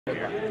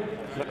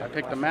I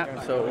picked the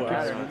map, so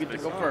you get to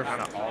go first.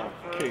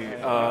 Okay,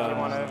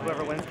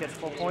 Whoever wins gets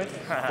full points.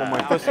 for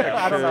my first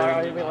I don't know. Are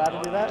you action, allowed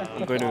to do that?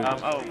 I'm going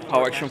to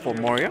power action for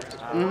Moria.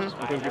 I'm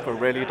going to give a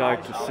rally die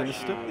to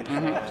Sinister.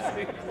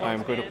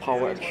 I'm going to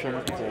power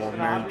action for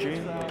Mary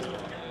Jane.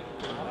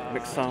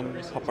 Make some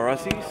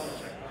paparazzis.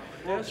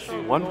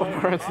 One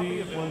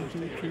paparazzi, 1,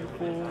 2, 3,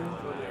 4.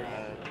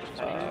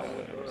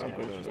 I'm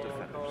going to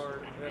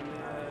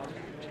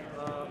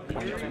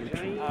 1, 2,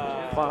 3,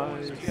 4,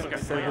 5,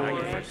 6, 7.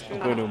 I'm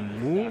going to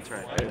move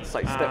and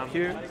sidestep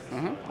here.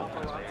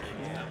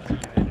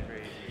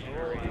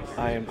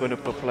 I am going to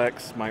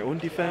perplex my own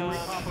defense,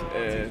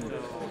 and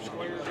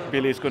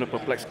Billy is going to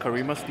perplex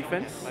Karima's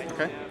defense.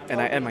 Okay.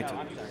 And I end my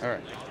turn. All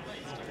right.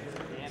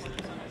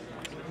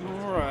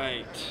 All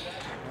right.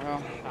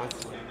 Well,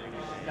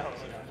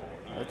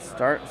 let's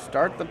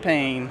start the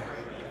pain.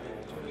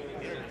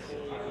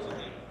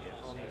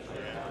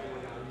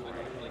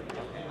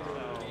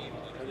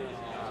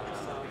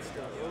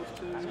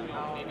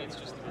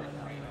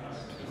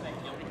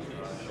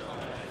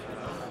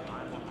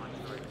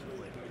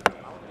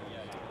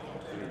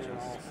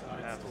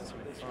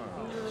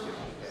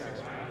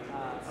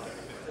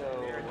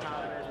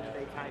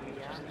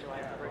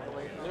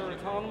 They're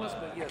autonomous,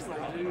 but yes, they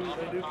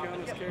do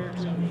count as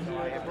characters.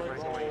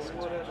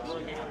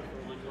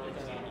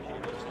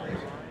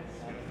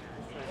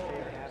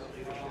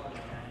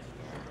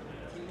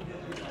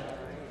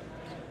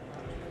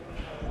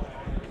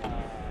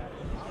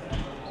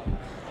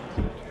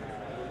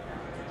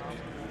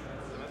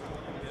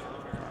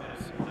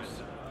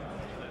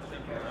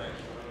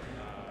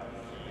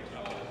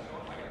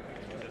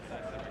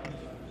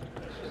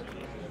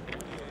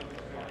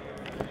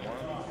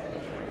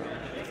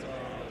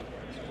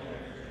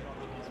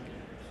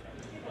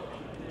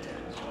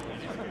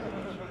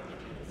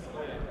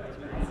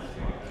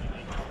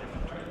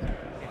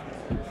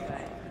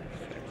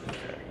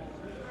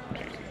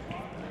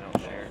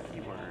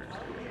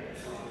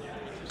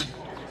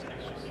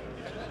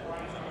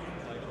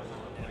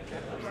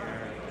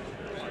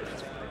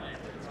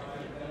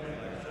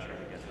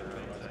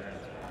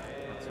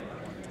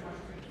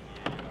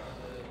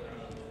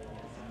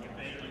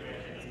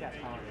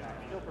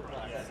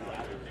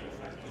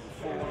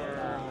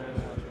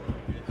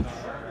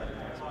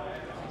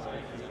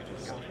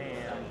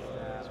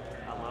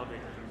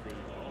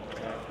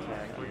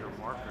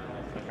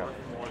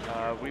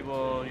 We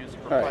will use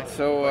All right.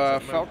 So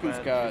Falcon's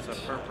got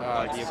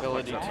the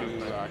ability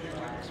to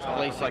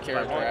place a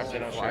character after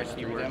it flies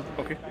through them.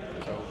 Okay.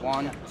 So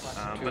 1, 2,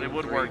 but it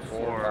would 3, work 4,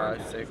 for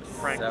 5, 6,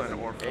 Franklin 7,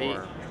 or 8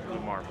 for Blue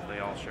Marble. They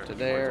all share to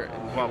there,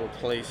 and he will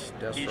place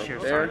He Deathstroke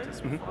shares there.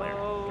 scientists with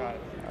Flair.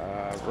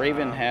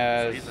 Raven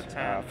has he's a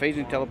 10.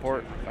 phasing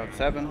teleport of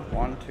 7.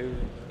 1, 2,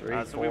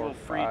 3, So we 4, will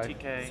free 5,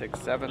 TK. 6,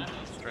 7.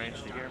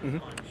 Strange to hear.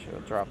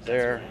 She'll drop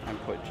there and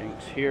put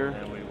Jinx here.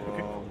 And we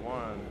will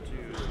 1,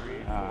 2,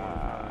 3, 4,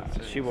 5,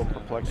 6, She will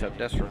perplex up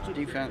Deathstroke's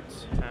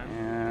defense, 10.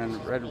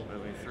 and Red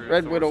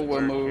Through Widow will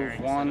Thor's move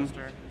carrying 1,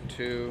 Sinister.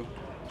 2,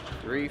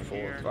 3,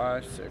 4,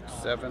 5, 6,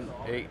 7,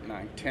 8,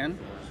 9, 10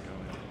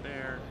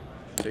 There.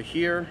 to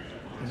here.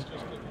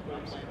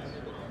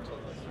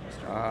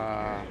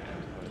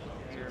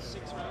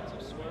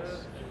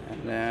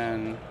 And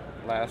then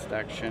last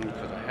action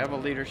for the Heavy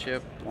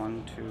Leadership.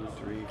 1, 2,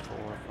 3,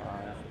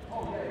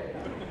 4,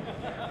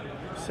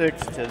 5,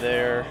 6 to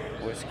there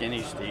with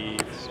Skinny Steve.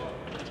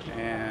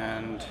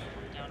 And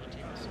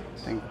I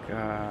think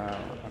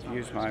I've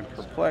used my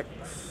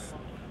perplex.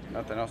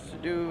 Nothing else to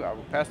do. I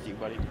will pass to you,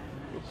 buddy.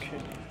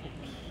 Okay.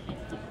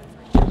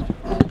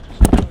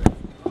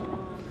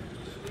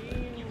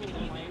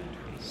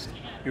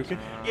 You okay?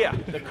 Yeah,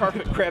 the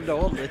carpet grabbed a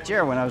hold of the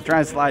chair when I was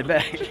trying to slide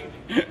back.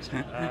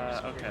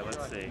 Okay,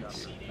 let's see.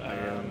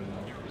 I'm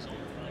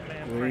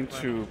going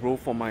to roll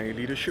for my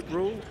leadership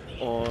role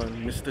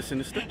on Mr.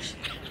 Sinister.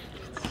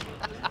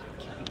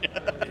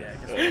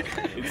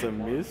 It's a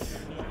miss.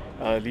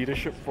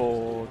 Leadership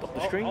for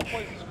Doctor Strange.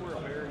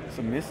 It's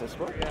a miss as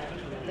well.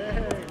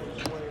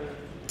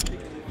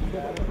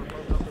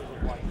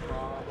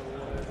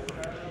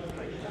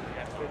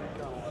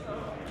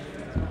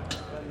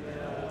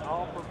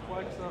 I'll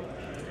perplex them.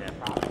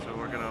 So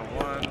we're gonna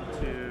 1,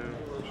 2.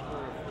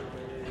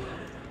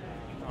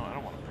 No, I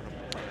don't want to put them.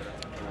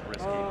 That's a little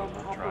risky. But I'll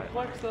we'll try it.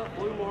 perplex up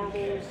blue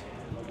marbles.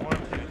 1, 2,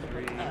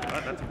 3.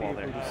 Oh, that's a wall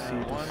there. See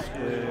the 1, 2.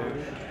 square.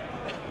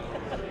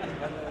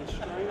 And then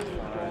Strange is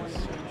going to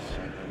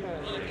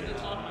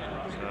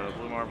So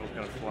Blue Marble's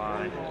gonna fly.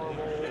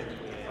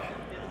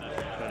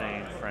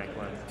 Putting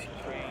Franklin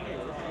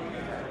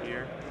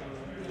here.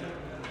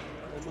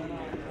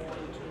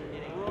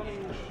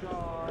 running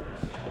shots.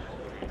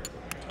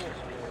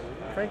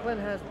 Franklin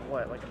has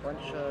what, like a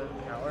bunch of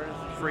powers?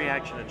 Free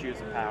action to choose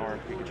a power.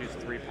 You can choose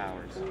 3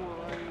 powers.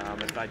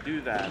 If I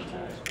do that,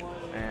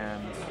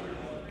 and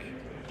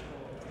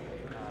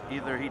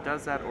either he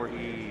does that or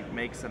he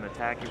makes an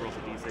attack, he rolls a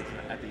d6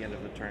 at the end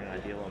of the turn, and I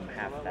deal him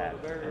half that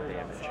in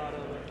damage.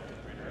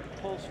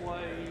 Pulse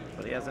wave.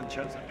 But he hasn't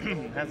chosen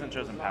hasn't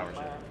chosen powers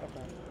yet.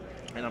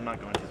 And I'm not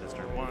going to this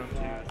turn. 1, 2,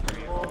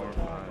 3, 4,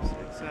 5,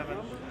 6, 7.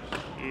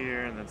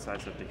 Here, and then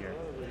sidestep to here.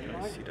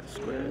 Can you see that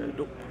square?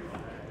 Nope.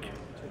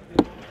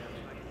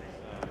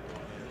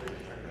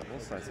 We'll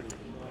sidestep to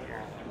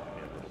here.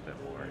 Maybe a little bit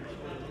more.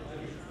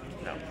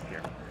 No,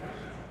 here.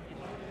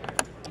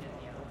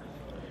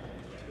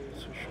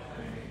 So should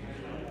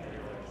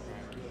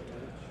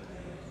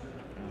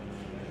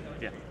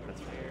Yeah,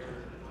 that's right.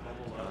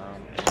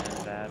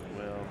 And that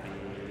will be.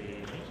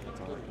 That's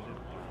all I can do.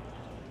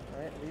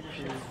 Alright,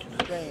 leadership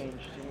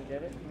strange. Didn't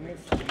get it.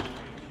 Misty.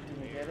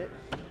 Didn't get it.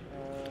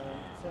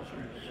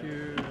 be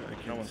here. I No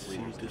can one's see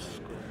leading. this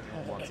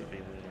square. Wants to be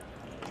leader.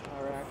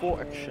 Our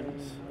 4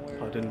 actions.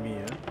 Pardon me,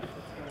 yeah.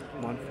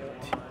 1 for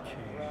TK,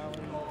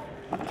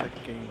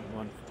 attacking,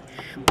 1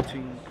 for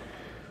shooting,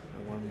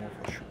 and 1 more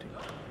for shooting.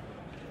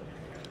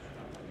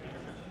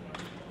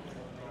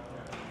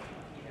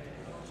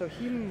 So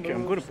he moves. Okay,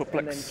 I'm going to and then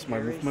perplex my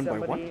carries movement by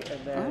somebody, 1. And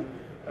then,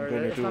 I'm or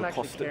going to it's do not a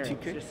actually costed carrying,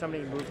 it's TK. just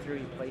somebody move 3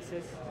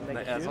 places. And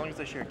they As long as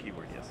they share a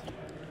keyword, yes.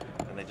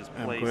 And they just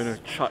I'm place. going to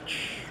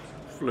charge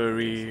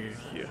flurry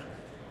here.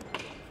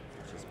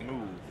 Just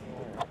move.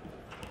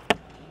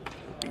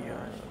 Be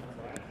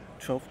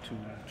 12 to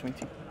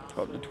 20.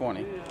 12 to 20.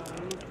 You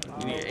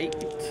need 8.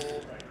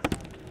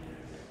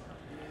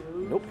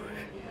 Nope.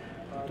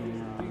 Do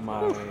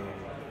my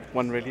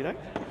 1 ready die.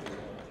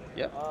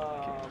 Yep.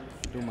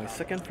 Do my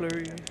second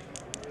flurry.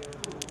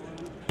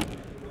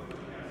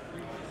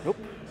 Nope.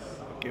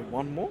 Okay,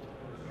 1 more.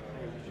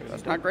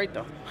 That's not great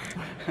though.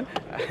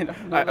 I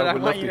don't know I that I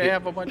would want love you to to hit.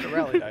 have a bunch of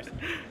rally dice.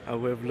 I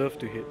would have loved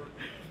to hit.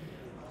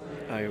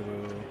 I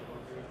will.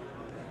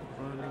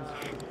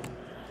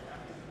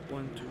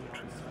 1, 2, 3,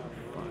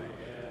 4, 5.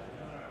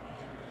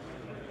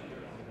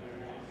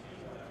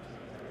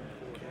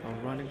 I'm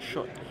running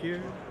shot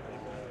here.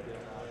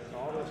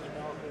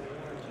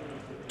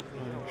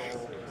 Running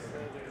shot.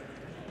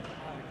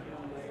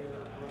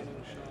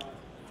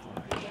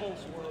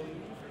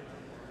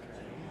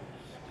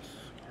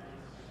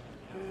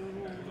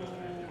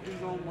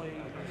 He's only,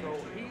 so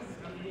he's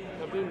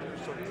Avengers,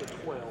 so he's a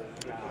 12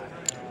 guy.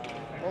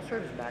 Pulse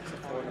Wave is max at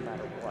 4 no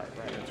matter what,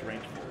 right? It's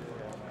range 4.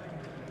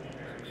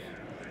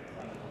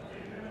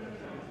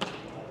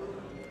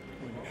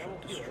 Running shot,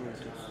 destroy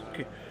this.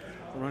 Okay,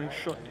 running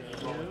shot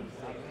here.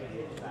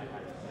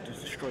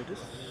 Just destroy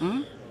this.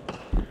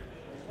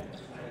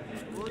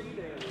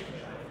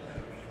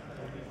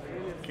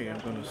 Okay, I'm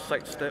gonna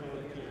sidestep,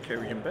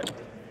 carry him back.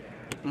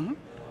 Mm-hmm.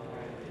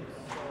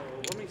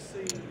 Let me see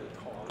your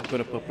card. I'm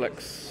gonna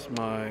perplex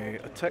my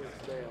attack.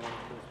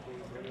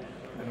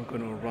 And I'm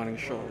gonna running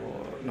shot,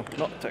 no,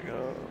 not attack,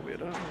 wait,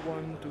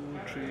 1, 2,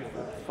 3,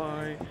 4,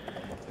 5.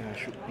 And I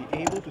should be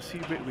able to see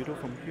Red Widow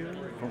from here,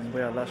 from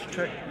where I last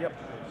checked. Yep.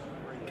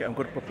 Okay, I'm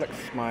gonna perplex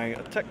my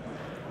attack.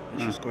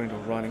 And she's going to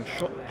running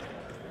shot.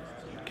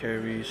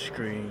 Carry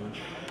strange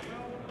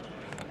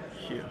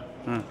here.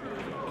 Okay,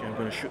 I'm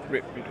gonna shoot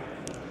Red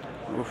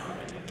Widow. Oof.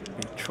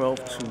 Be 12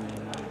 to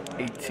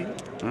 18.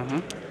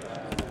 Mm-hmm.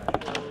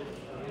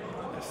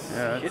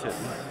 Yeah, that's it.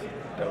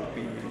 That will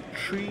be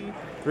 3.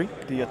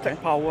 The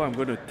attack power I'm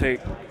going to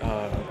take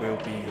will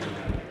be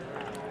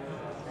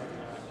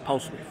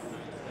Pulse Wave.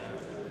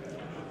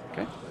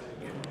 Okay.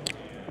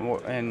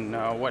 And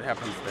what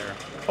happens there?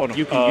 Oh no,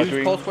 You can use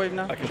during- Pulse Wave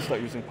now? I can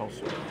start using Pulse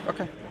Wave.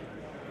 Okay.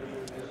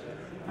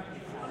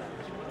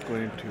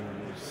 Going to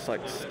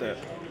sidestep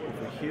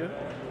over here.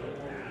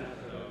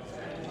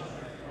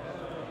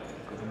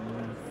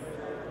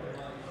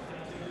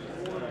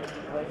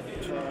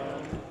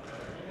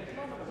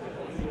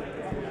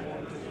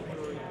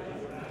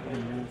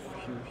 Move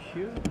you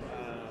here.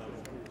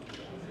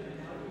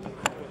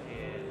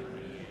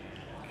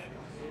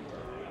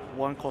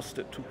 One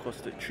costed, 2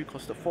 costed, 3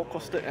 costed, 4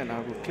 costed, and I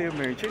will clear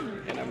Mary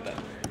Jane, and I'm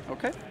done.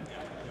 Okay.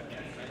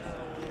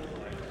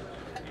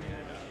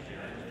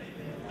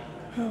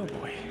 Oh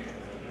boy.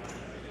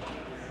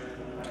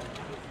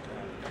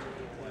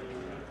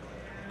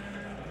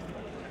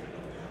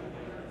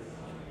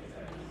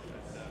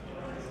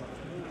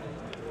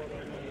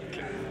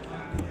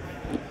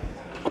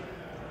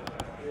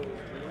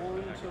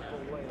 One to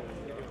the left.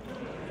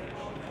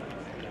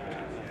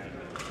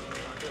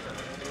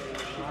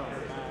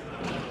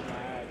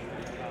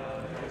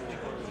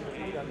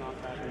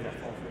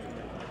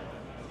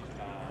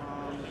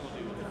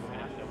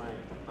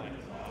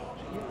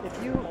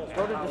 If you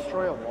go to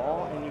destroy a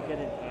wall and you get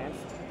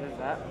enhanced, is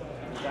that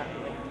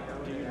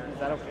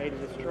okay to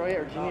destroy it,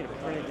 or do you need a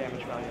printed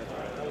damage value?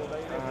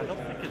 I don't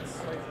think it's.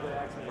 I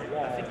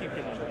think you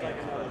can.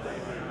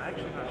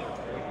 Actually, not sure.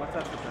 What's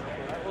that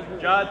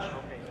percentage? Judge.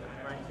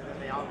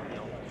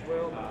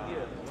 Well,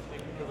 yeah,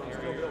 because I'm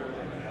still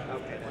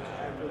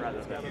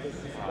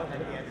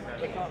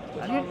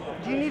building.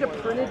 Do you need a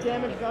printed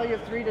damage value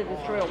of 3 to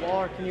destroy a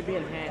wall, or can you be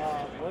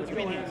enhanced? Let's go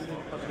ahead and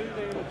 2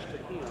 damage to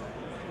him.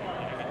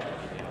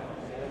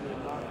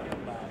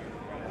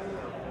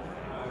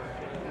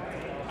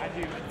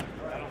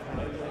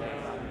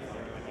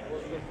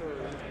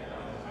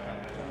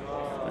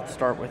 Let's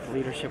start with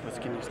leadership with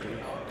Skinny Steve.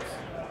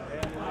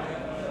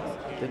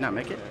 Did not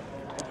make it.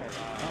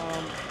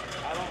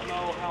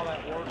 know how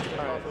that works.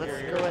 Alright,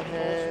 let's go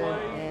ahead I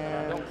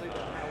and... don't think the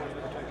powers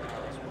protect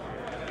us.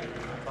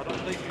 I don't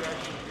think you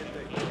actually get the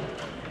heat.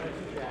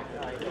 Yeah.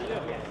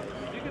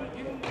 You can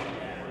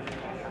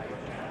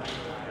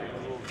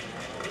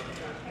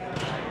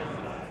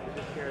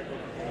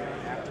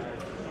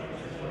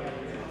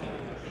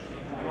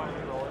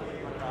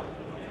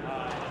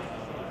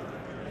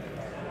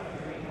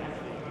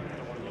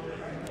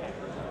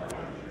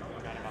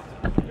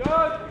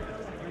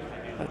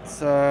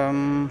Let's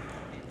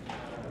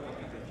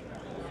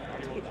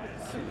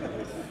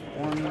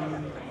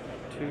one,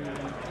 two.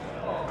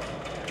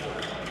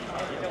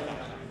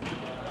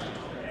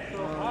 So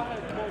I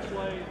had pulse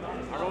wave.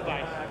 I rolled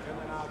dice. And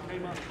then I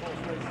came up with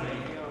pulse wave.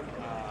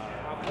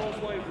 My pulse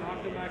wave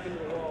knocked them back into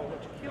the wall,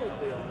 which killed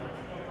them.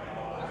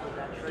 Does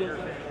that trigger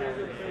the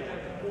thing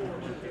like the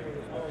force or something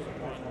as well as the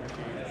pulse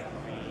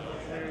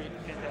wave?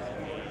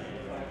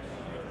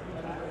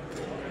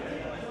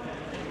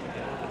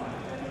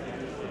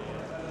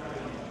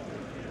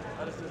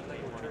 I just didn't think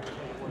it would trigger the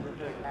force.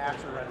 We're taking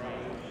after red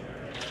mean.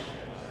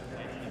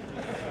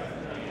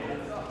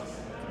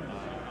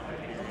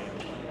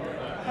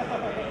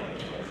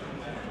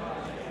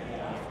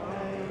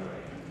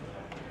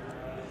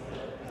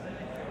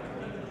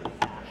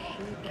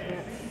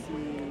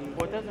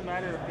 Well, it doesn't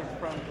matter if it's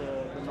from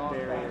the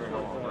non-barrier at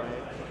all, right?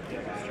 Yeah,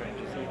 it's strange.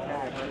 It's the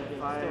attack, it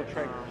still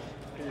triggers.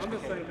 I'm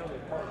just saying because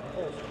it's part of the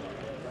pulse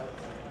wave, right?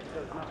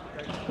 Because it's not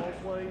protecting the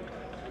pulse wave,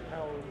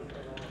 powers are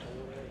cut off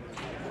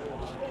or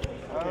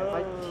whatever.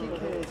 My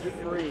TK is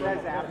free,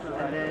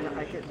 and then I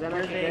could then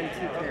TK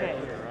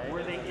here, right?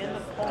 Were they in the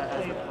pulse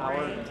As a wave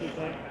power range TK?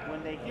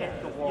 when they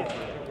hit the wall? Okay,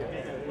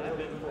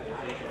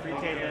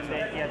 then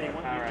they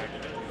wouldn't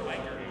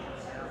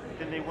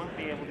then they wouldn't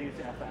be able to use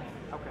FF.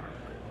 Okay.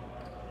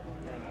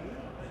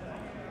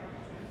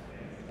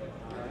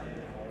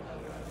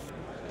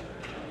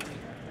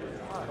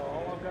 So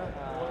all I've got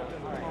left in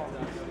the column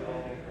is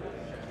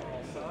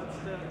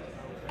sidestep.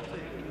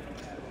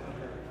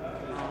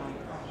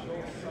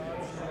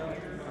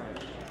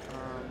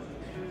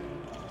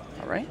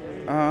 All right.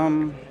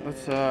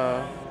 Let's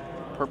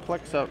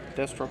perplex up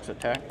Deathstroke's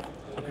attack.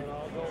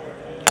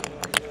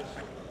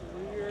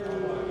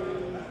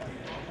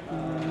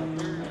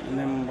 And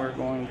then we're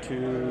going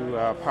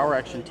to power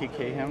action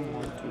TK him.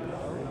 1, 2,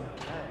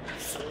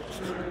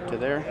 3. To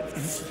there.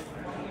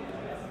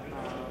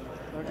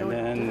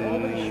 And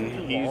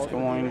then he's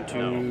going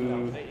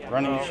to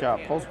running shot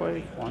pulse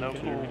wave. 1, 2,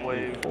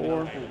 3,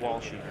 4. Wall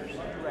shooters.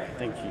 I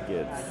think he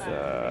gets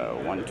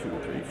 1, 2,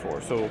 3,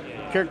 4. So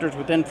characters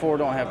within 4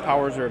 don't have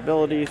powers or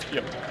abilities.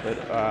 Yep. But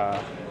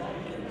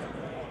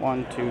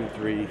 1, 2,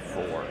 3,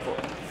 4.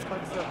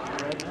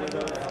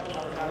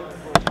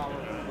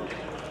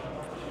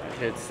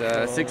 It's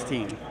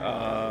 16.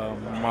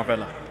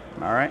 Marvella.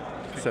 All right.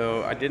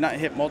 So I did not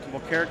hit multiple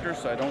characters,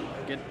 so I don't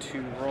get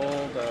to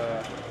roll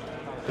the.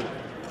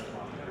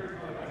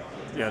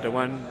 Yeah, the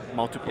one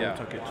multiple Yeah.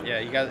 targets. Yeah.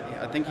 You got.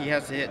 I think he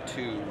has to hit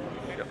 2.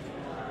 Yep.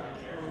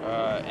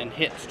 And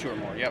hits 2 or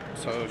more. Yep.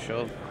 So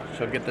she'll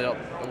get the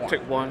 1.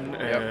 Take 1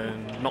 Yep.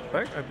 and knock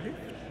back, I believe.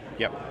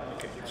 Yep.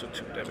 Okay, so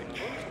 2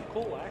 damage.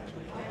 Cool,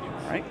 actually.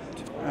 All right.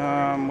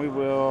 We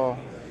will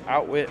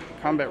outwit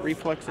combat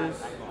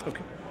reflexes.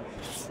 Okay.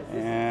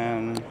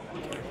 And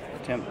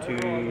attempt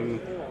to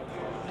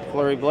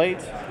flurry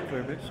blades.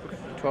 Very nice. Okay.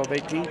 12,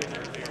 18,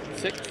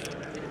 6.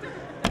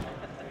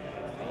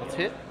 Let's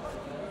hit.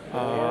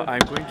 I'm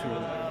going to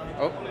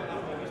Oh,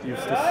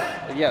 use this.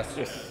 yes.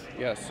 Yes.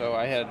 Yes, so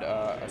I had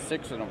a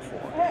 6 and a 4.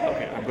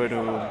 Okay, I'm going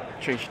to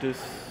change this.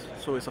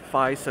 So it's a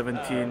 5,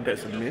 17.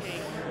 That's a miss.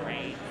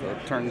 So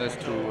turn this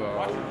to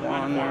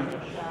 1.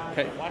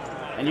 Okay.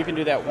 And you can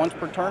do that once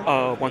per turn?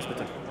 Once per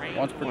turn.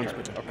 Once per Once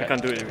turn. per turn. Okay. I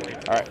can't do it anyway.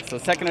 All right, so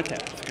second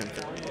attempt. Second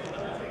turn.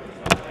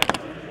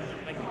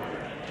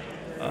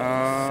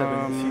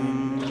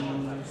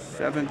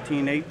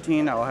 17,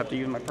 18. I'll have to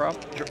use my prop.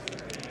 Sure.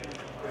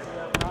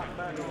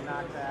 I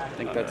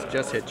think that's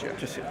just hit you.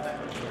 Just hit.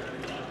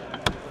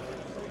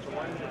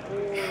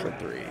 For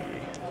 3.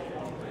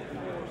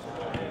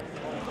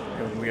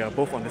 And we are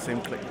both on the same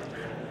click.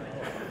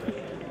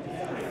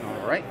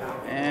 All right,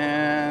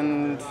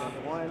 and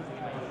 1,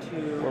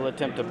 2, we'll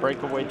attempt a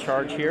breakaway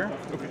charge here.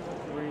 Okay.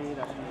 3,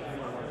 that's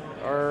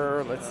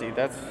Or let's see,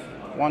 that's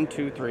 1,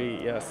 2,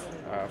 3. Yes,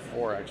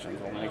 4 actions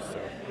only. So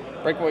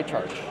breakaway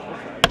charge.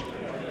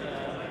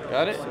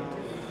 Got it.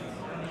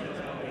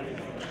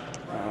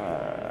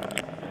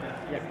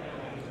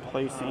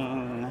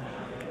 Placing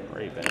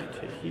Raven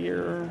to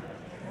here.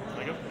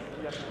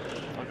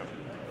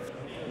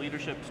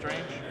 Leadership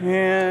strange.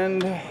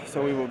 And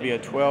so we will be a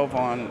 12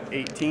 on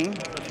 18.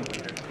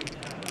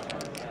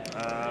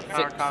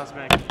 Power 6.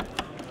 cosmic.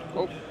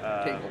 Oh,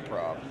 table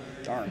prop.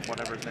 Darn.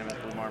 Whatever his name is,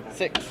 blue marble.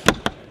 6.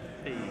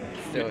 Hey.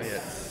 Still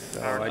hit.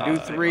 So Power I do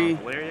cosmic 3. on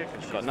Valeria,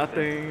 'cause she's Got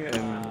nothing,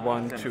 and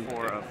 1, 2.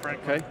 for Frank.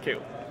 Okay.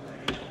 KO.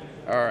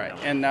 All right.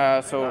 And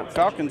so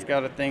Falcon's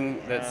got a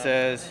thing that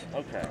says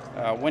Okay.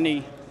 when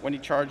he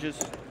charges,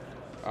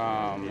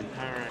 Power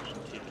action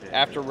TK.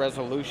 after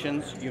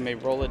resolutions, you may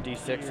roll a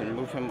d6 and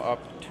move him up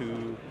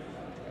to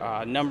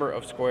number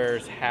of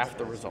squares, half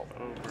the result.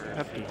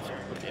 Have to.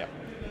 Yep.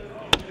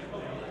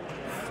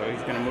 So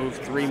he's going to move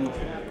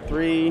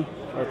three.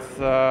 Let's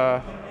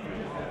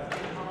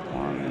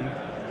one,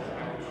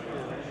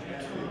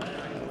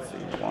 two. Let's see,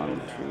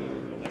 1,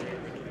 2.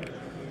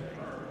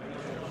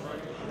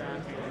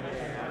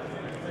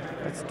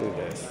 Let's do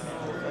this.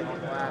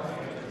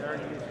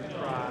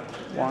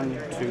 1,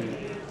 2,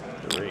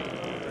 3.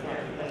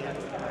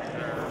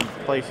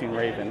 Placing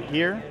Raven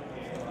here.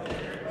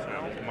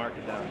 Mark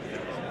it down.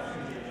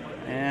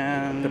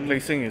 And The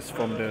placing is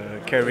from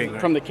the carrying,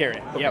 right? from the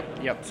carrying.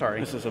 Yep, sorry.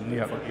 This is a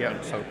move.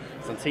 Yep. So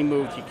since he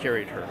moved, he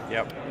carried her.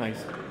 Yep.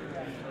 Nice.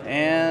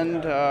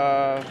 And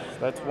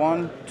that's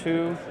 1,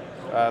 2,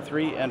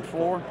 3, and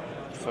 4.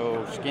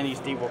 So Skinny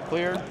Steve will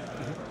clear.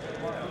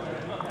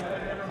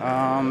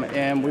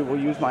 And we will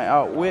use my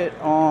outwit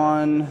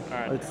on.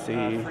 Right. Let's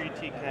see. Free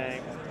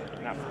TK.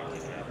 Not free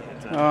TK.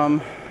 It's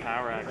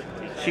power action.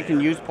 TK. She can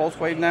use Pulse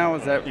Wave now.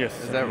 Is that Yes.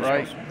 Is that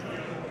right?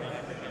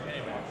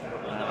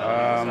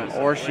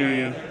 Or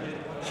she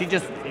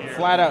just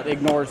flat out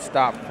ignores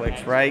stop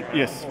clicks, right?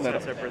 Yes.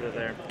 That's her further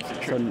there.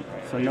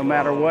 So no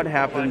matter what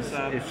happens,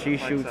 if she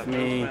shoots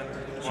me,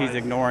 she's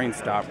ignoring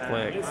stop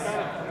clicks.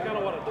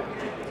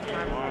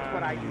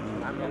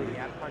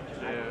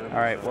 All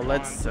right. Well,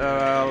 let's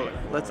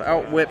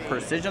outwit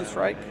Precision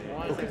Strike.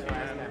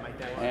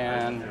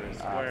 And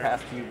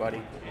pass to you,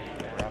 buddy.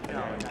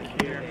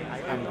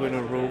 I'm going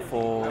to roll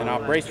for And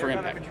I'll brace for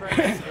impact.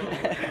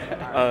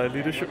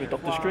 leadership with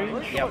Doctor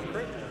Strange. Yep.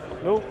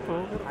 No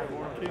problem.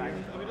 Okay.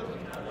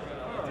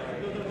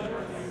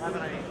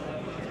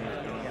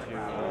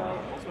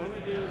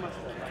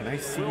 Can I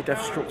see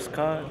Deathstroke's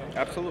card?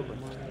 Absolutely.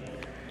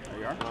 There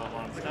you are.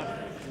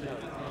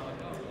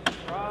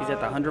 He's at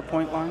the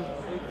 100-point line.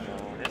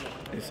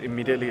 It's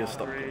immediately a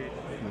stop.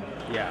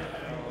 Yeah.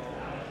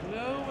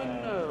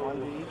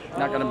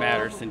 Not gonna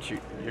matter since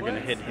you're gonna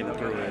hit him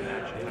through it.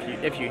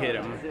 If you hit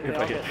him. If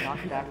I hit.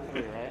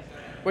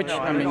 Which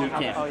I mean you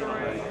can't.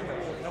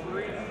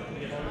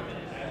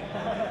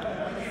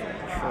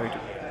 Try to.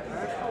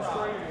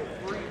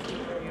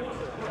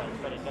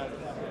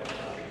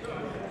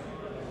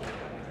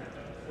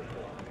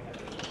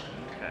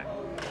 Okay.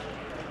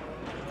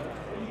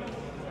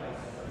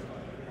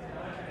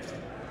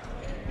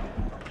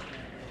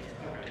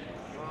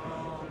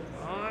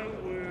 I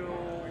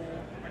will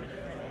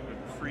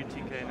free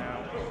TK now.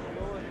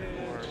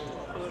 Or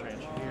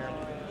Strange here.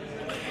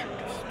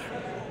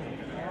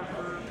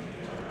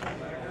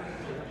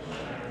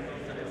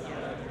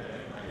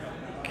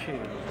 Okay,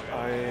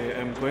 I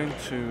am going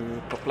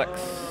to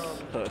perplex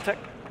her attack.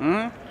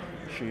 Hmm?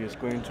 She is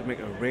going to make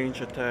a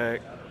range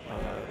attack,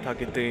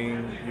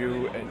 targeting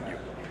you and you.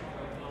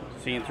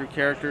 Seeing through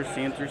characters,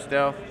 seeing through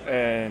stealth,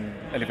 And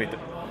elevated.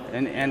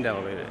 and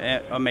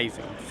elevated.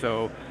 Amazing.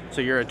 So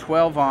you're a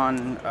 12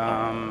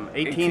 on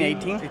 18.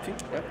 18.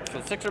 Yep.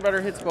 So 6 or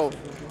better hits both.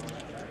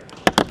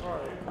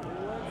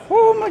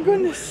 Oh my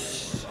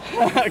goodness.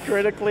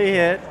 Critically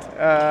hit.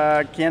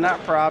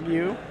 Cannot prob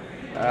you.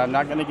 I'm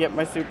not going to get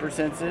my super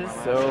senses.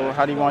 So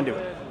how do you want to do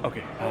it?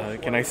 Okay,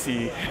 can I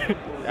see?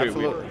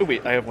 Absolutely.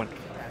 Wait, I have one.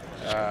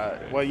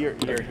 Well, you're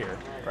here,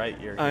 right?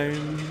 You're here.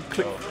 I'm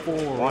click So,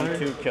 4. 1, right?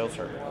 2 kills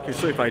her. Okay,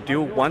 so if I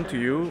deal 1 to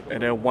you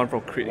and then 1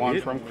 from crit 1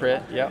 hit, from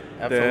crit. Yep.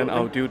 Absolutely. then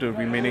I'll deal the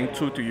remaining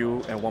 2 to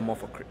you and 1 more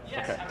for crit.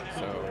 Okay.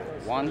 So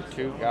 1,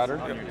 2, got her.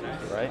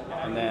 Right.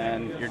 And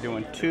then you're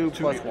doing 2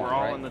 plus 1. We're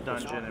all right? in the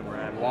dungeon and we're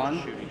having 1,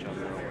 to shoot each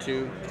other.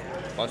 2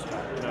 plus 1.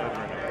 Over and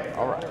over.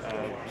 All right.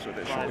 So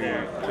that should be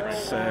click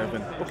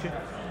 7. Okay.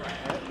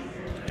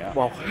 Yeah.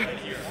 Wow.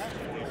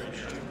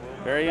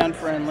 Very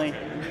unfriendly.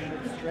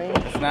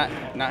 It's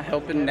not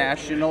helping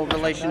national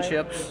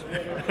relationships.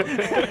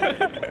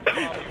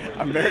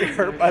 I'm very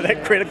hurt by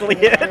that critically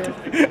hit.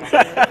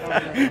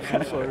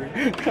 I'm sorry.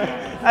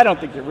 I don't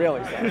think you're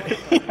really sorry.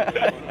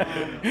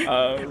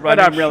 But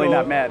I'm really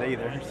not mad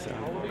either. So.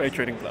 By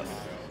trading plus.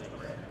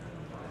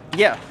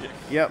 Yeah.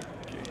 Yep.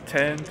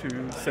 10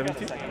 to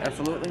 17.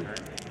 Absolutely.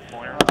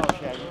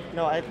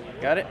 No, I.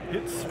 Got it.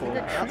 Hits for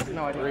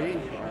No, I 3. All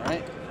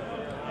right.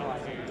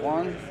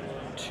 1,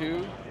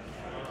 2,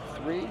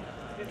 3.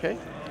 Okay.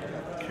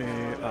 Okay,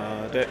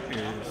 that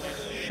is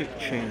shape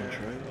change,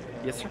 right?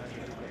 Yes, sir.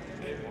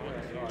 Can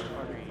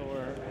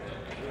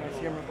I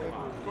see him real quick?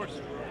 Of course.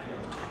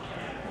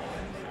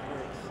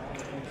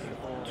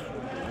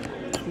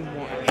 2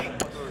 more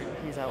actions.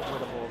 He's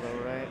outwittable though,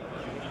 right?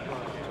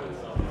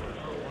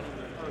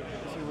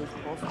 Does he lose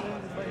pulse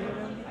wave if I hit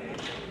him?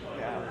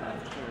 Yeah.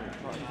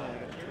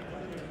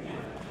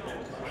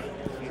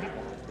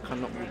 Can't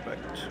knock you back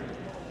to.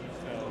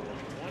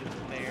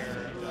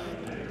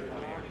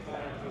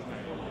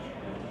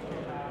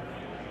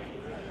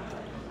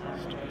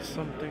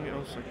 Something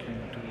else I can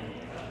do.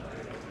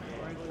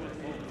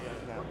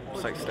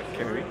 Sidestep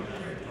carry.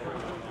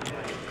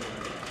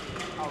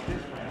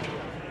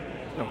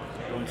 No,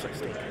 don't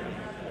sidestep carry.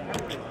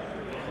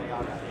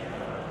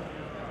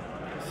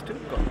 Still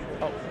got.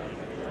 Oh.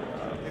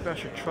 Maybe I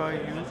should try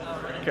you.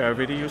 Okay, I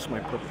already used my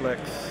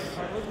perplex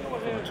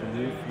to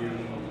move you.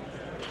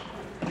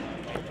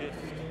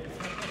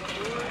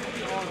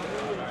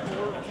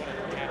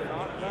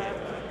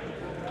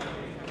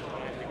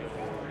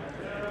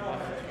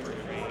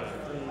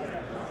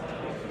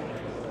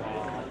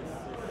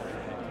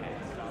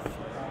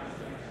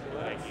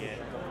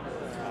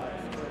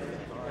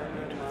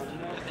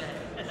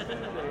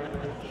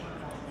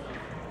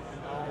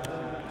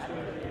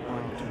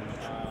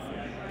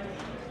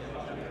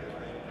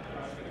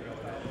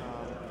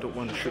 don't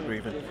want to shoot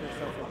Raven. I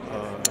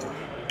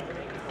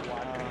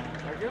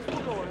guess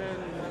we'll go ahead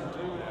and do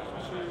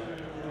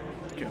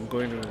Okay, I'm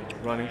going to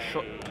running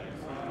shot.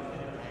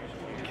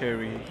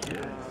 Carry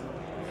here.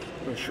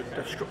 Going to shoot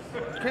Deathstroke.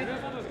 Okay.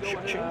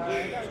 Shoot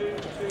change.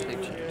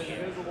 Take change.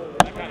 It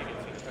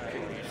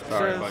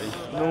Sorry, says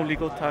buddy. no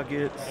legal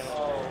targets.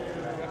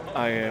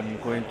 I am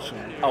going to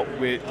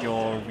outwit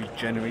your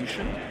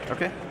regeneration.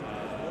 Okay.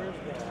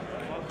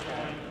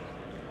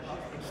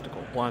 Still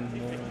got one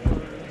more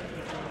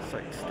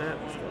side step.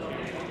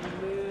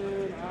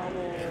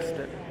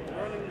 Step.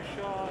 running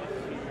shot.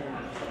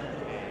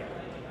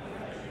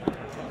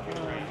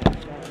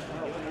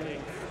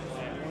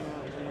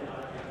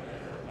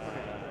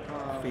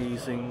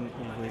 Phasing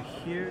over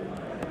here.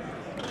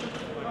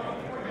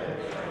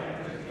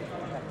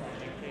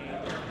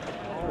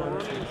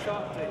 Running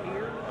shot to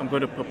here. I'm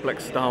going to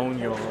perplex down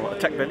your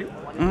attack value.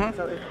 Mm-hmm.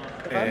 So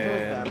if I move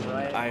them, And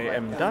right? I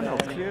am done. I'll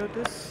clear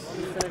this.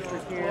 You finish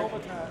this here.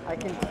 I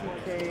can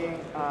TK,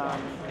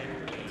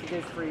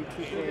 TK's free,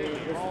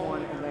 TK this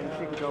one, and then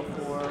she can go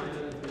 4,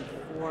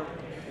 4. It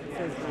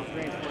says there's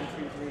range 1, 2,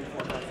 3,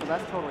 4, 5. So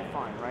that's totally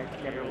fine, right?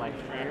 To get her like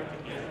here.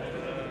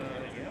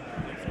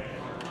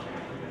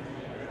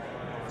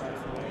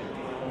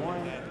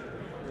 1,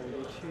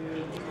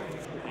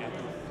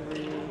 2,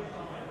 3.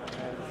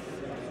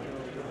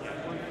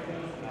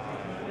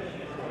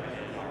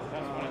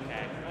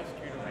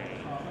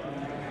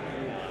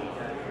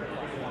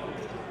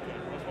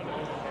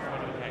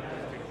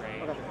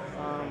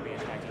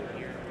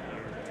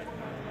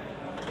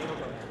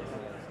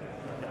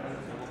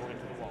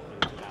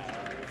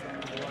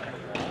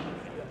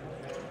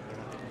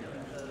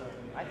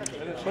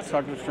 What's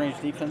Doctor Strange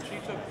defense?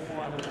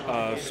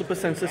 Super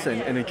senses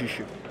and energy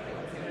shield.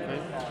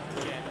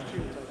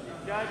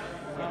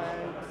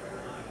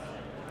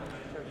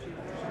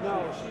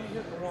 No, she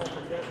hit the wall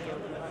from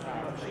Deathstroke.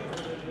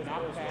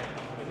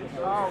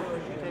 Oh,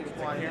 she takes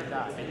 1 and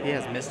dies. He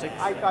has Mystic.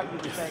 I thought you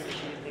were saying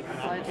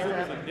side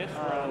step.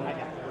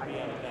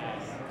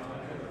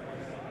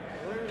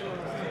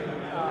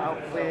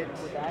 Outwit,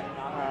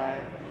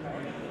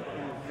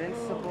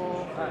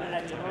 invincible.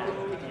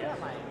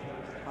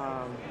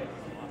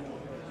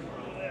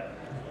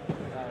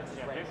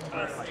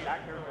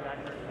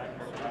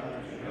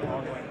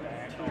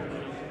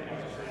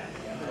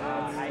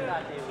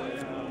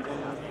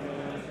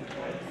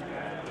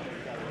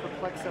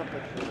 Perplex up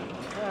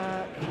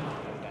attack.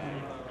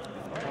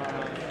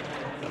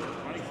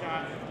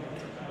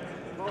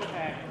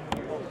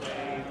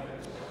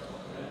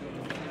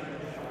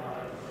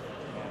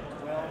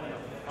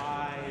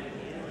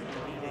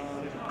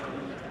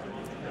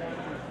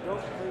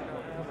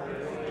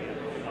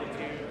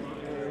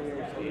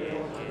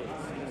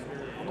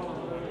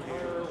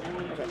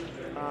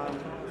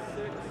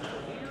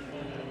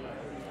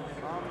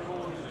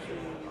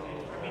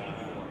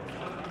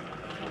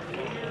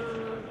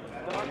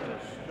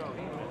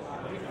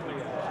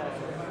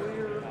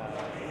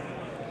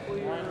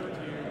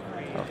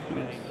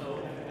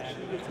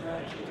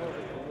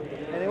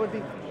 And it would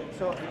be,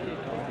 so,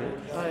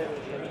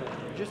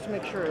 just to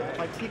make sure,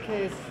 my TK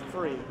is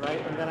free,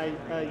 right? And then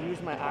I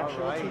use my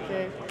actual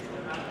TK,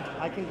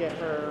 I can get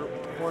her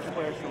 4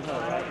 squares from her,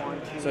 right?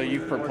 1, 2, So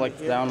you 4 perplexed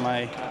here. down my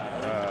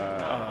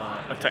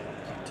Attack.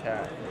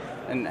 attack.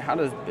 And how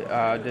does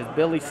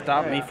Billy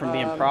stop me from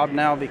being prob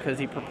now because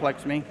he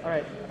perplexed me?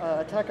 Alright,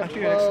 attack of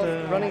Actually, that's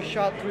 12, the- running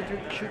shot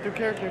shoot through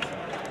characters.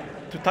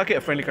 To target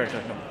a friendly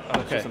character, no. It's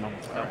Okay. just a normal.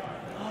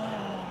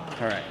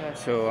 All right.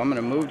 So I'm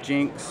gonna move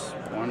Jinx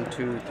 1,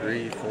 2,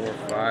 3, 4,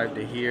 5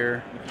 to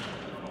here.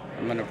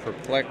 I'm gonna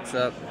perplex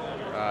up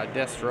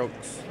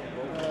Deathstrokes.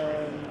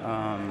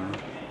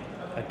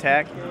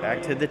 Attack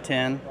back to the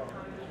 10,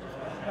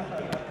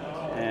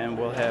 and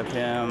we'll have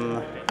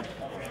him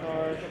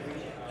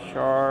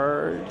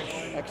charge.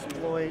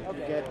 Exploit,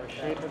 get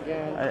shape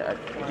again.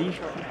 Do you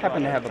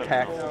happen to have a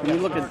pack? Can you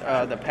look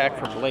at the pack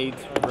for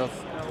blades real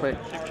quick?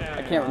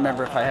 I can't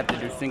remember if I have to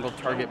do single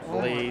target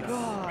blades.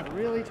 God,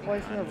 really?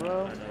 Twice in a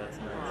row?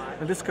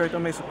 And this character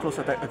makes a close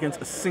attack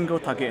against a single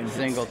target and hits.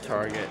 Single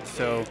target.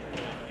 So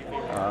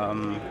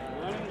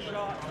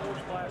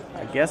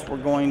I guess we're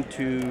going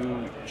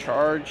to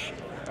charge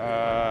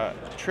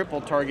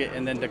triple target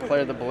and then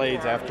declare the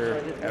blades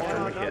after we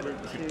hit. 2,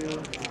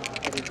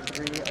 I did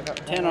 3, I got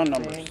 10 on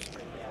numbers.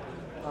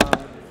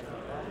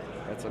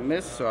 That's a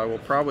miss, so I will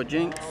prob with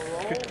Jinx.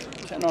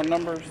 10 on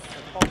numbers.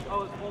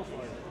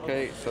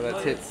 Okay, so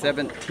that's hit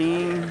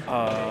 17.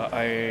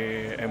 I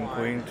am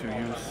going to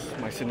use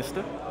my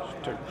Sinister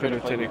to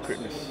critically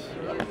crit miss.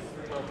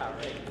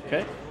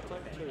 Okay.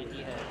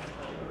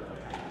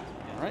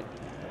 All right.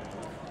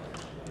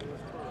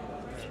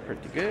 That's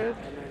pretty good.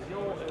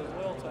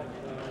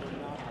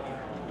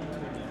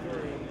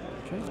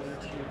 Okay.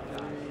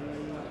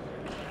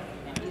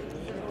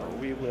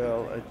 We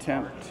will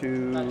attempt to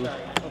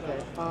Okay,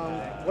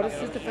 what is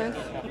his defense?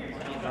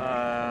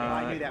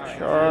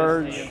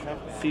 charge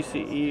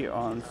CCE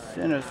on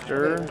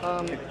Sinister,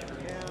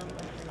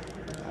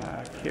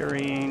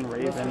 carrying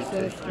Raven Mr. to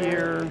Sinister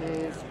here.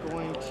 is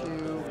going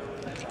to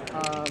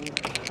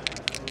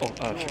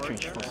Oh, should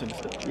change for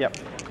Sinister. Yep.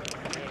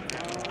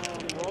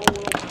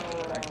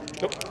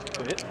 Nope,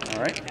 go ahead.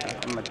 All right.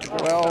 I'm a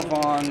 12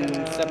 on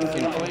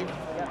 17, I believe.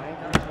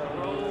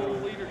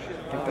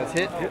 I think that's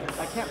hit.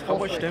 How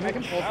much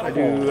damage? I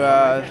do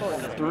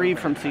 3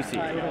 from CC.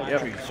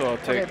 Yep. 3. So I'll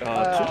take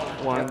Okay,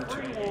 2. 1, 2.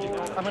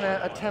 I'm gonna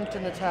attempt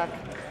an attack.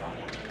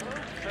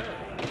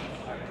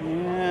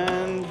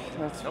 And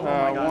that's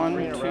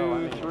 1,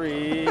 2,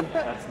 3.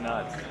 That's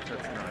nuts.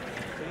 That's nuts.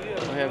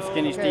 We have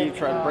Skinny Steve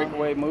try to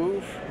breakaway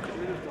move.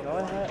 Go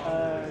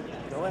ahead.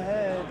 Go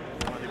ahead.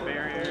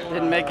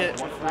 Didn't make it.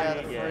 Yeah,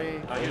 the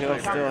free. He'll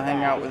still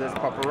hang out with his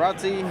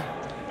paparazzi.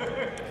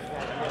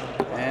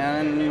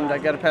 And I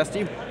got to pass to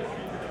you.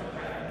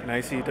 Can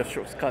I see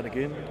Deathstroke's card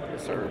again?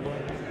 Yes, sir.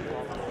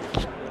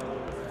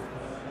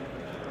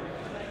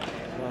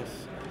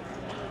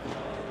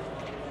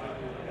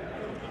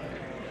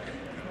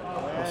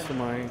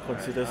 Mastermind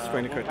considers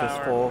friendly characters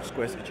 4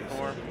 squares each.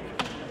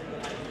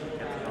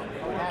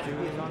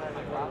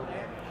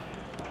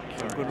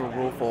 So I'm going to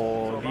roll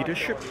for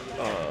leadership.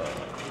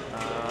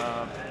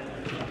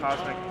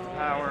 Cosmic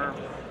power,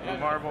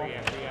 Marvel.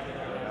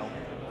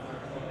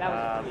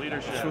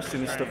 Leadership. Show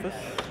Sinister first.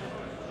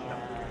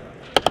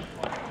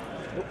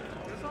 Nope.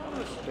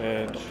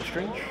 And Doctor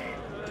Strange.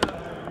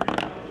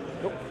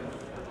 Nope.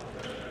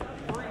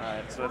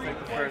 Alright, so I think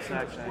the first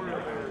action I'm going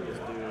to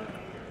just do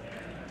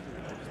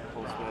just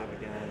pulse wave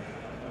again.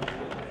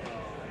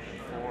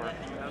 4.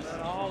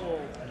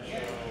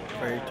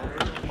 Very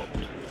token Pulp.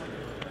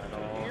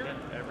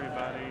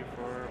 Everybody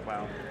for,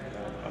 wow.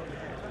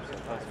 So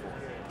plus 4.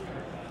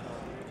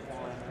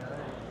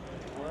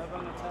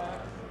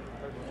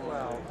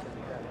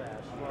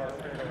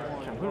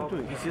 Okay, I'm going to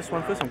do the easiest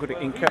one first. I'm going to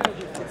incap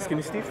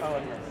Skinny Steve.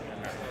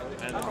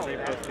 And they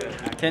both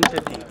get 10,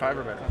 15, 5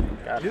 or better.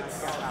 Got it.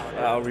 Hits.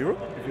 I'll reroll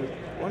if you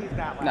want.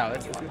 No,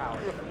 that's see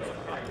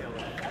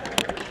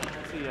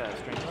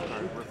Strange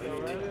card worth 8.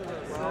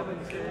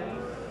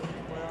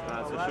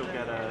 So she'll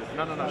get a...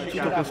 No, she 2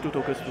 got... tokens, 2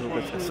 tokens, 2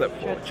 tokens, except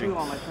for Jinx.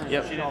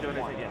 Yep. She didn't do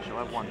anything yet. She'll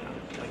have 1 now.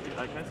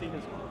 Like, can I see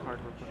his card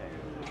real quick?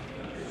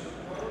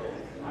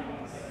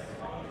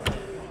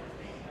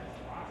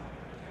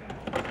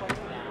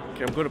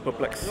 Okay, I'm going to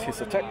perplex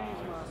his attack.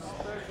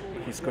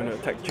 He's going to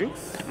attack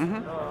Jinx.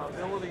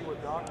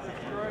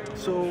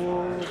 So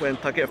when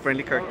target a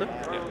friendly character,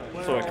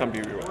 so it can't be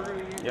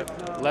rerolled.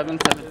 Yep. 11,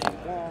 17.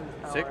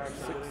 6.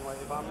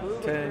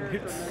 10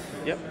 hits.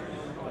 Yep.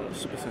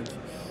 Super senses.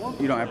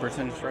 You don't have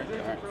percentage, right?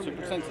 Alright.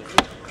 Super senses.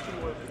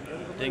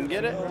 Didn't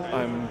get it.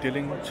 I'm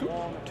dealing 2.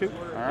 2.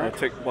 I'll Alright.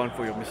 take 1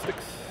 for your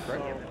mystics.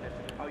 Correct.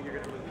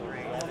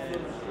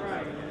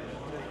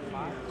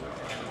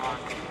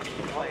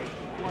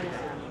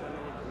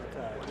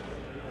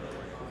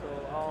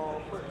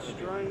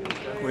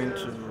 Going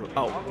to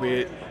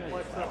outwit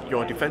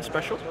your defense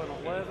special.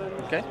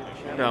 Okay.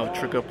 Then I'll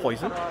trigger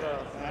poison.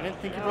 I didn't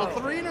think you rolled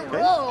 3 in a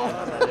row.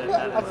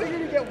 I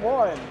figured you'd get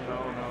 1.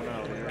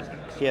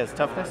 He has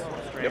toughness.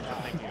 Yep.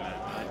 I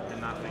did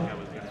not think I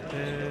was going to...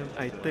 And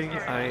I think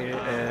I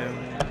am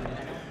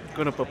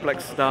gonna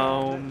perplex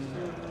down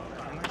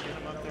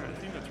I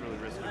think that's really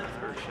risky with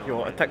her. She'll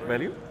your attack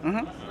value.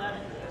 Mm-hmm.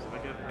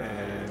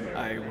 And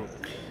I will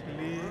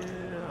clear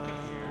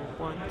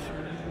 1,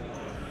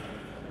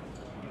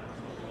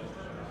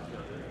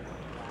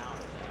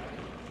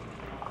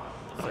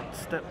 2. Side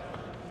step.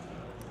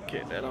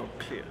 Okay, then I'll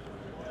clear.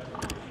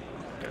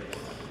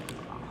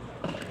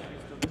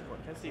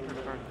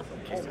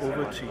 Okay,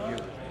 over to you.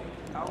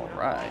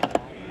 Alright.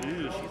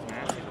 Ooh, she's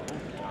nasty the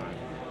whole time.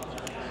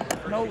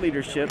 No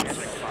leaderships. 5.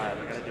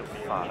 I gotta deal with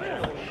 5.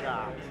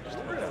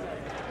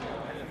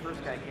 The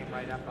first guy came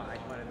right up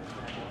behind one of the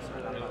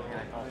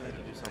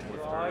Do something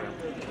with her.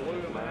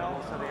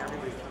 So they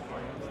everybody took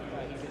one.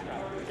 He could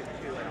get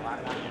 2 and a lot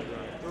of people.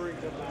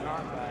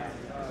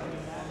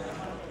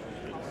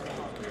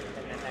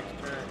 And then next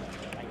turn,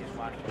 I just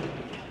watched him.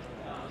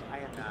 I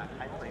have not.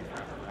 I played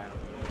forever, but I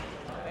don't.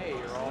 Hey,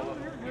 you're all up.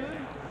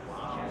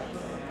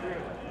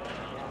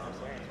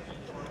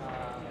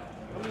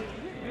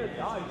 Good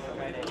dice,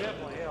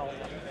 definitely help.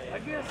 I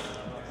guess,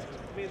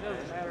 I mean, it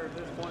doesn't matter at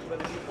this point, but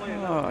if you play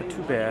enough, Oh,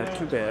 too bad,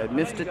 too bad.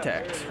 Missed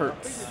attacks.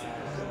 Hurts.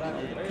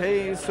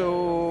 Okay,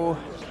 so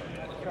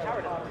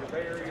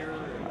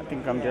I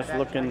think I'm just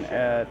looking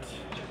at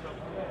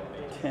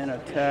 10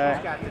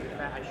 attack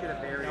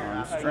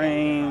on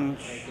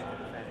Strange.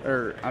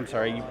 Or, I'm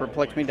sorry, you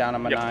perplexed me down.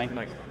 I'm a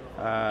 9.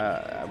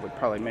 I would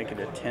probably make it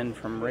a 10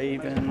 from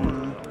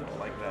Raven.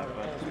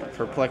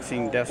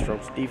 Perplexing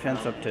Deathstroke's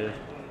defense up to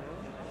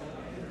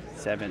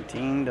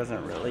 17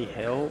 doesn't really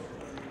help.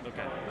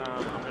 Okay,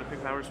 I'm gonna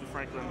pick powers for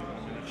Franklin.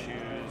 I'm gonna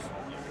choose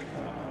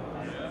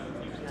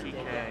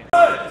TK.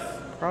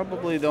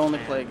 Probably the only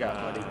play I got,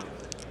 buddy.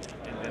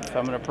 So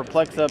I'm going to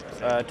perplex up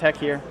tech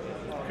here.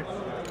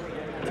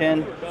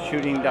 10,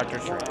 shooting Dr.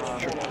 Strange.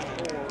 Sure.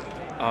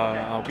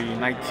 I'll be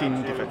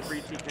 19 defense.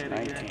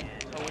 19.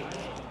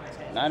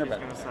 9 or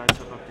better. Gonna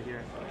sidestep up to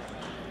here.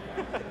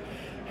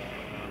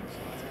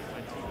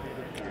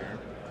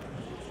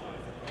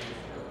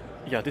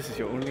 Yeah, this is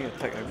your only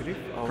attack, I believe.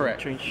 I'll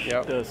Correct. change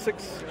Yep. the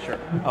 6. Sure.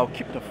 I'll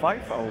keep the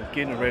 5. I'll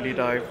gain a rally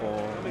die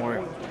for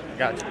Moria.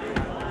 Gotcha.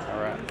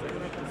 All right.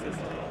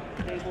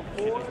 Table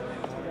 4. All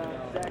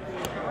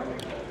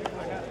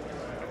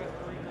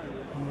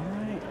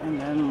right, and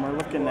then we're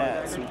looking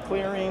at some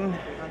clearing.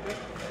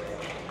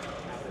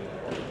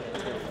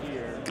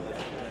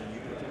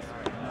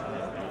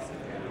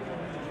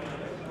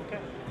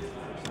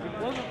 It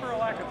wasn't for a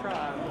lack of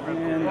trying.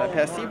 And I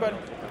pass to you, bud.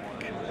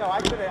 No, I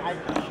should have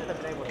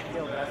been able to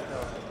kill the rest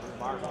of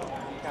Marco. He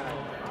kind of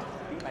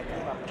beat my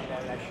team up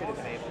and I should have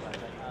been able to.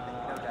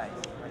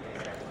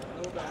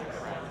 No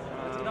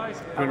dice.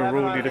 I'm going to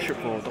roll leadership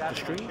for Doctor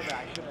Strange. Yeah,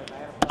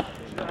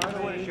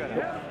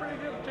 pretty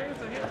good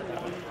chance of hitting.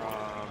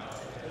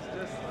 It's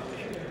just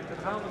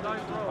it's how the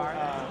dice roll.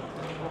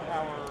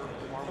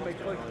 Somebody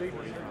clicks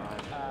deeper.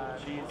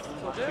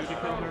 So this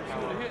round, she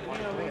would have hit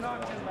him. We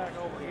knocked him back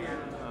over here.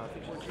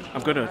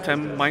 I'm going to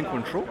attempt mind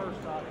control.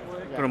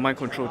 I'm going to mind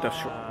control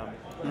Deathstroke.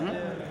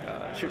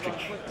 Shoot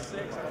change.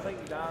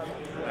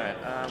 Alright,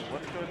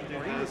 let's go ahead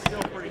and do this.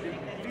 Still pretty deep.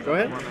 Go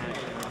ahead.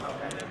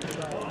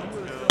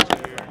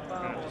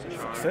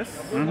 Success.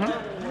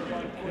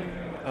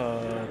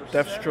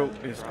 Deathstroke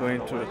is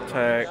going to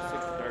attack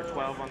Or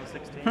 12 on the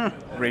 16.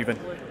 Raven.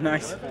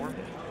 Nice. Is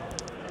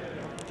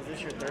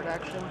this your third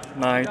action?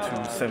 9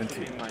 to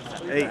 17.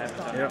 8.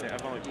 Yep.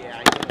 I've only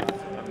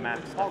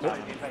maxed.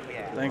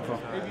 Thankful.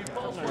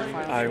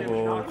 I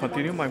will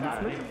continue my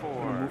movement.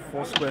 I'll move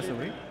 4 squares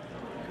away.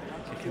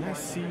 Okay, can I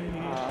see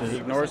He the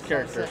ignores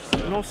characters.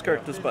 no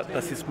characters, but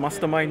does his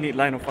mastermind need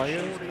line of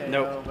fire?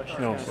 Nope.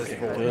 No, okay, just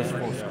 4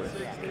 squares.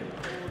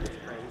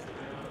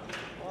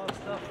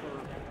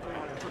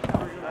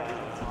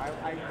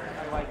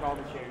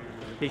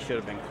 He should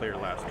have been clear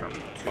last turn,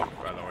 too,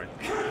 by the way.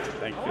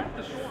 Thank you.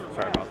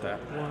 Sorry about that.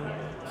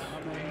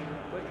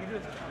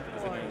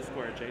 Is it in the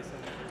square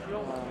adjacent? I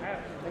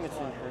think it's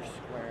in her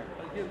square.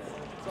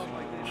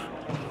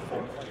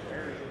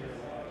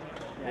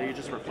 Yeah, you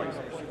just replace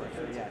it.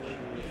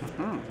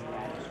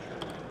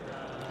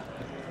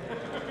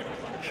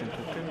 Action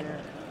token.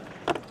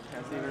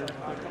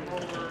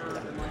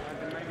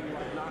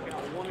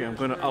 Okay, I'm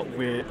gonna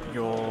outwit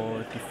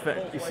your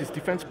defense. Is his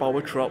defense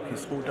power throughout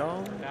his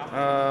cooldown?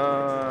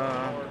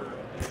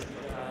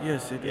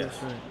 Yes, it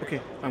is. Right.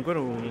 Okay, I'm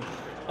gonna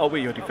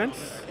outwit your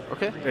defense.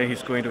 Okay. And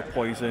he's going to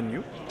poison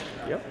you.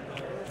 Yep.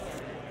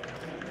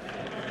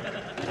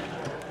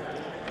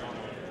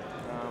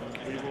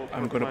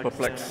 I'm gonna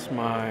perplex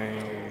my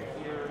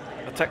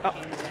attack up.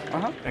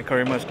 Uh-huh. And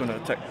Karima is gonna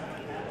attack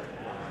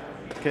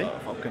Okay.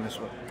 Falcon as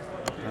well.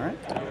 All right.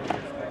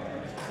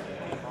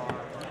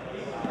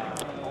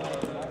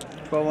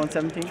 12 on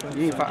 17.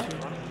 You need 5.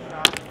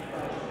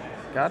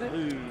 Got it.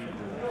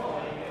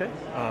 Okay.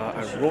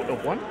 I rolled a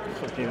 1,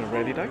 so gain a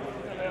ready die.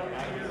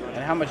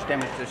 And how much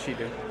damage does she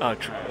do? 3.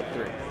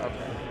 3.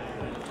 Okay.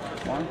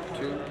 1,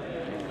 2,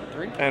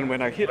 3. And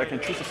when I hit, I can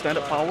choose a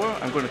standard power.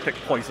 I'm going to take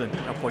poison.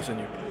 I'll poison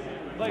you.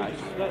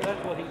 Nice.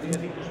 That's what he did.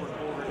 He just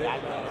recorded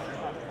it.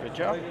 Good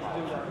job.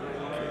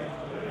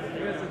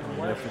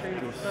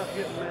 Stuff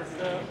getting messed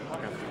up.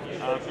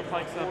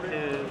 Perplex up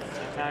his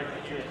attack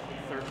to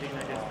 13,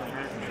 I guess, for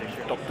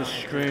her. Doctor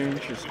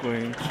Strange is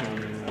going to.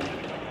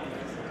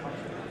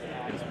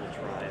 We'll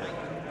try it.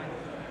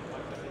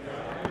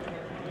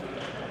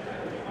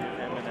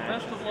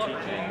 Best of luck,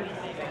 James.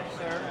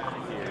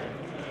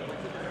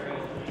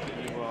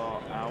 He will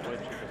outwit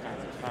your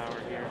defensive power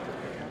here.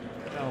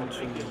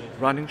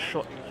 Running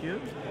shot here.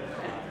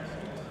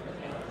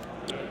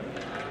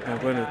 I'm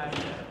going to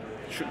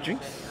shoot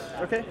Jinx.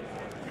 Okay.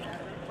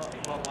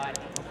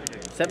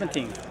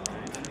 17.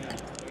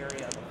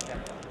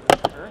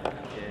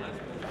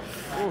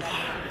 Oof.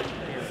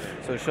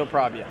 So she'll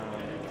prob you.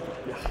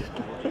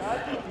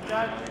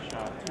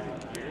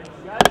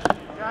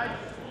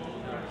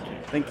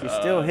 Think you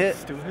still hit?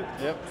 Still hit.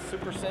 Yep.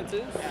 Super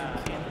senses.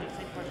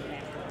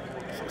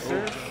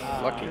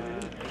 Lucky.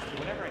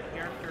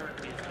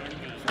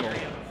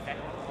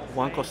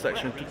 One cost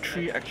action to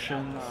 3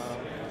 actions.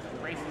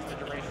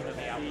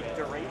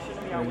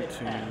 I'm going to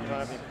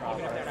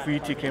free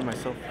TK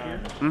myself here.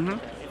 Mm-hmm.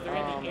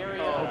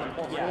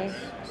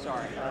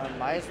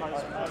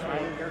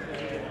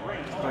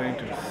 Going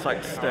to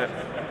sidestep.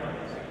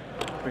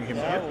 Bring him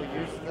here. We'll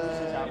use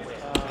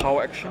the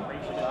Power action.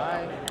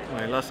 die.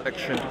 My last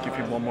action to give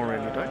him 1 more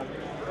rally die.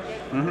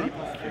 Mm-hmm.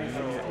 Okay,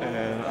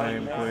 and I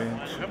am going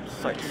to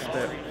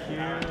sidestep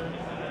here.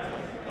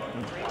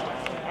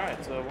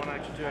 Alright, so 1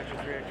 action, 2 action,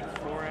 3 action,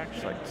 4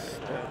 action.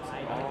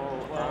 Sidestep.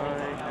 All I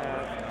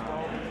have.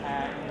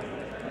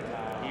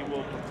 He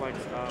will perplex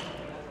up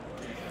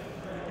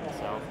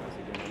himself because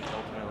he didn't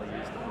ultimately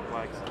use the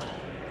perplex.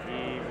 He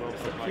will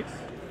perplex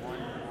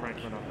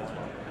Franklin up as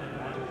well.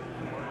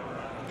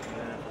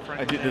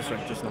 I did this one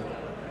just now.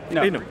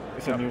 No. No,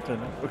 it's a new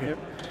turn. Okay.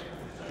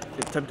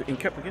 It's time to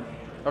incap again.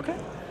 Okay.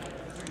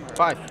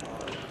 5.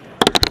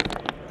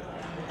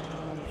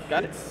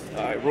 Got it.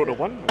 I rolled a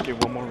 1, okay,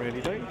 1 more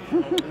rally die.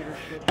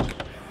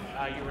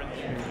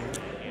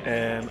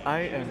 And I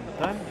am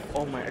done with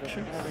all my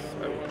actions.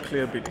 I will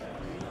clear bidding.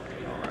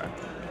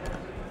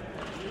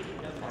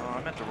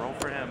 I meant to roll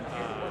for him.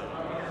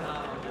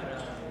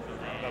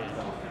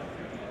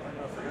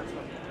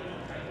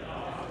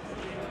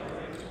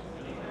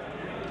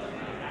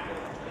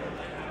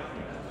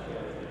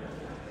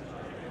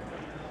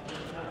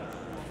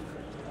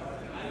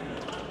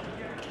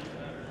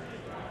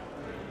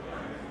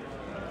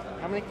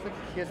 How many clicks?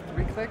 He has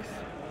 3 clicks?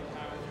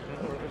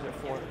 Or is it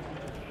 4?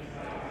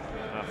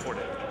 4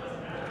 days.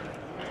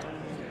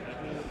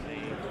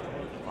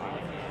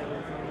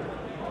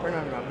 Or no,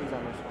 he's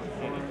on this one.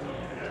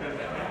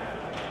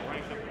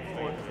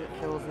 Fourth hit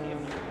kills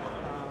him.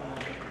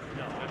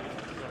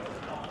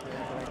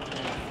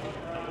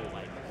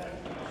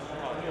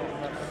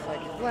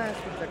 Psychic Blast,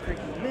 which I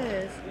freaking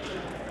miss.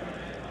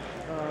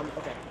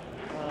 Okay.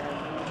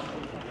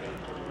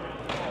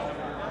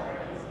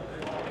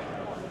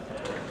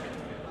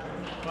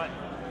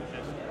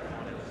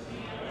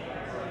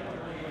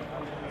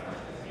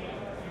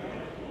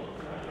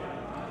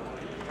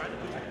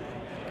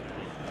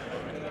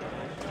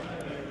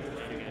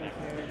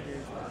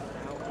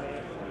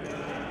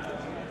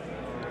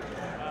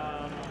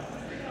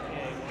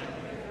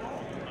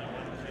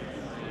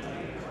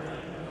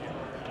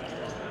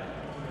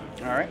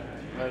 All right,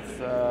 let's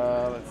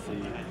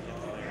see. I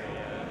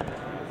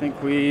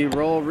think we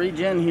roll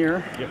regen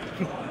here. Yep.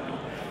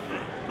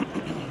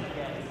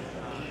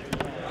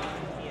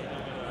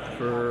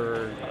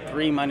 For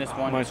 3 minus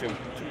 1, Minus 2. 2.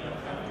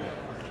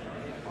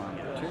 1,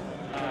 2.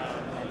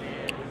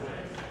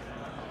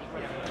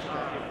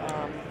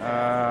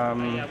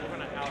 I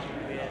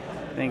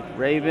think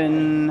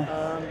Raven,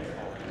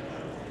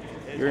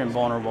 you're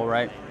invulnerable,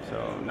 right?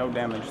 So no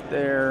damage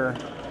there.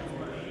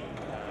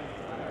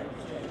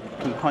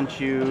 Can punch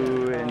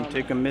you and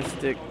take a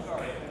mystic.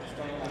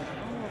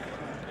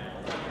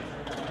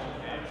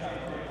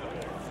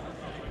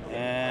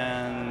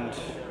 And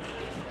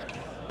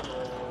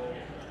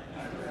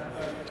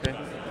okay.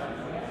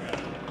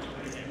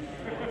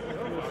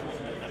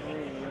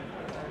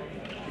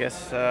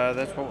 Guess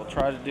that's what we'll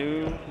try to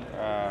do.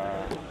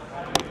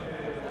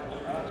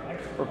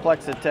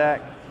 Perplex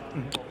attack.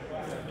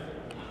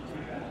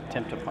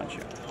 Attempt to punch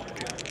you.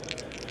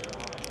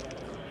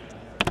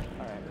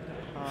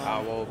 I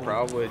will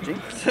probably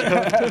jinx.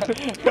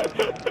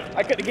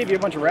 I could have gave you a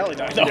bunch of rally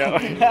dice.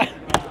 Yeah.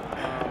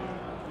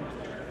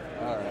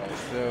 Alright,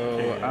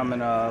 so I'm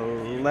an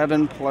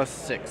 11 plus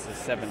 6 is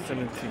 17.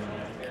 17.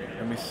 Okay,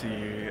 let me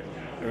see.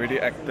 Already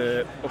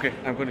acted. Okay,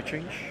 I'm going to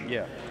change.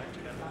 Yeah.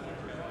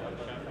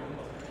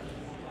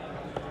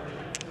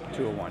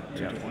 201.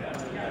 Yeah.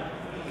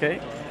 Okay,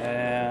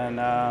 and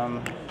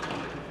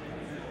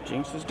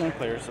Jinx is going to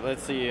clear, so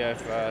let's see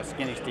if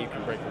Skinny Steve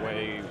can break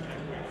away.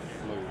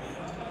 Move.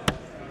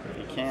 If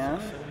he can.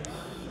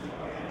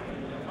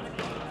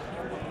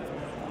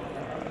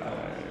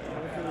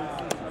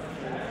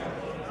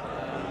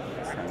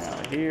 Let's hang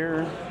out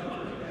here.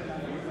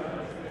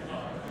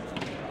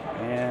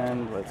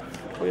 And let's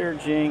clear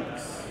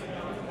Jinx.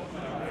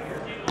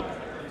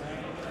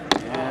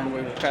 And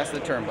we've passed the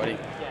turn, buddy.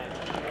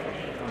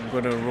 I'm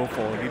going to roll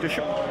for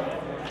leadership.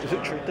 Is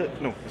it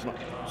traded? No, it's not.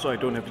 So I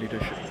don't have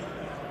leadership.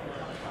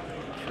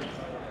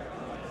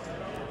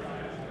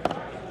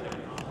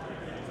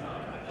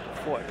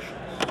 Four actions.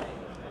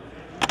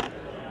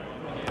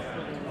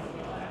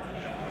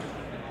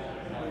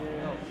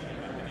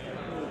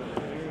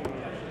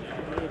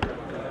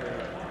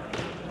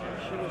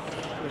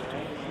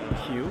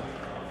 Heal.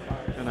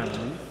 And I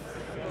move.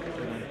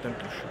 And I attempt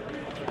to shoot.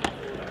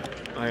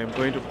 I am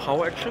going to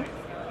power action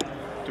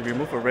to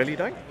remove a rally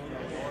die.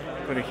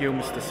 I'm going to heal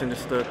Mr.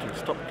 Sinister to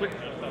stop click.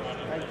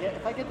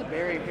 If I get the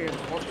barrier here, the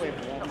fourth wave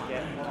won't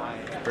get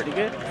mine. Pretty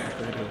good. I'm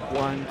going to do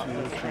 1, 2,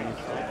 3,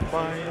 4,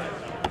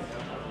 5.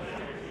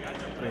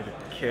 I'm going to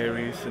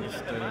carry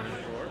Sinister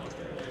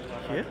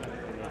here.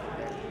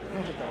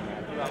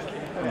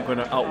 I'm going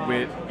to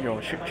outweight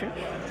your shape change.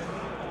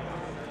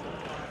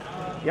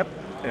 Yep.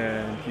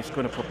 And he's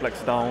going to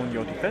perplex down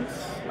your defense.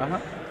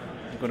 Uh-huh.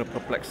 I'm going to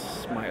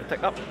perplex my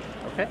attack up.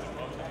 Okay.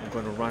 I'm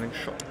going to running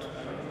shot.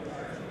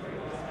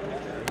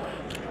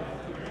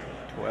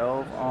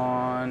 12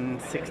 on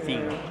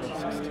 16.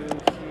 16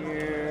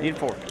 here. Need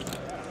 4.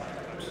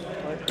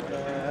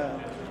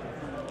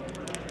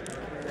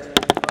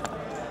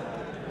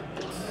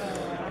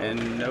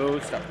 And no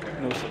stop.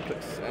 No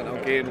subclicks. And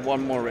I'll gain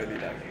 1 more rally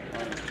die.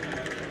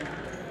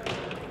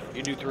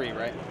 You do 3,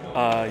 right?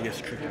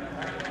 Yes, true.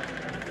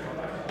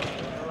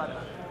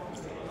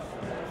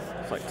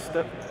 Side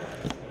step.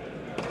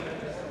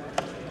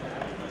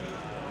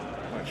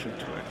 Action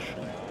to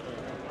action.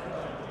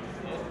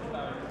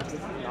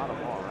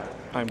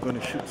 I'm going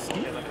to shoot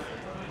Steve.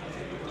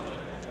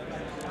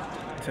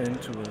 10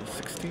 to a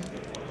 16.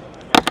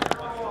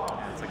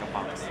 It's like a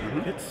box.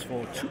 Hits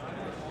for 2.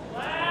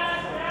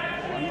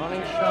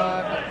 Running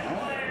shot.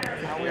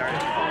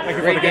 Thank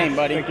you Great for the game,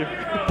 buddy. Thank you.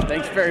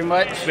 Thanks very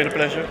much. It's been a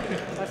pleasure.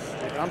 That's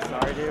stupid. I'm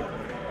sorry, dude.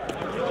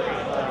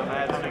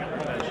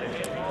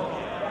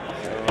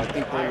 So I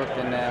think we're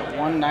looking at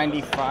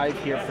 195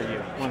 here for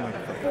you.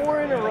 195.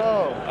 4 in a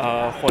row.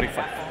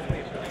 45.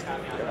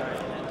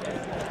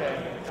 Okay.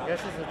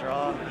 guess it's a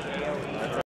draw.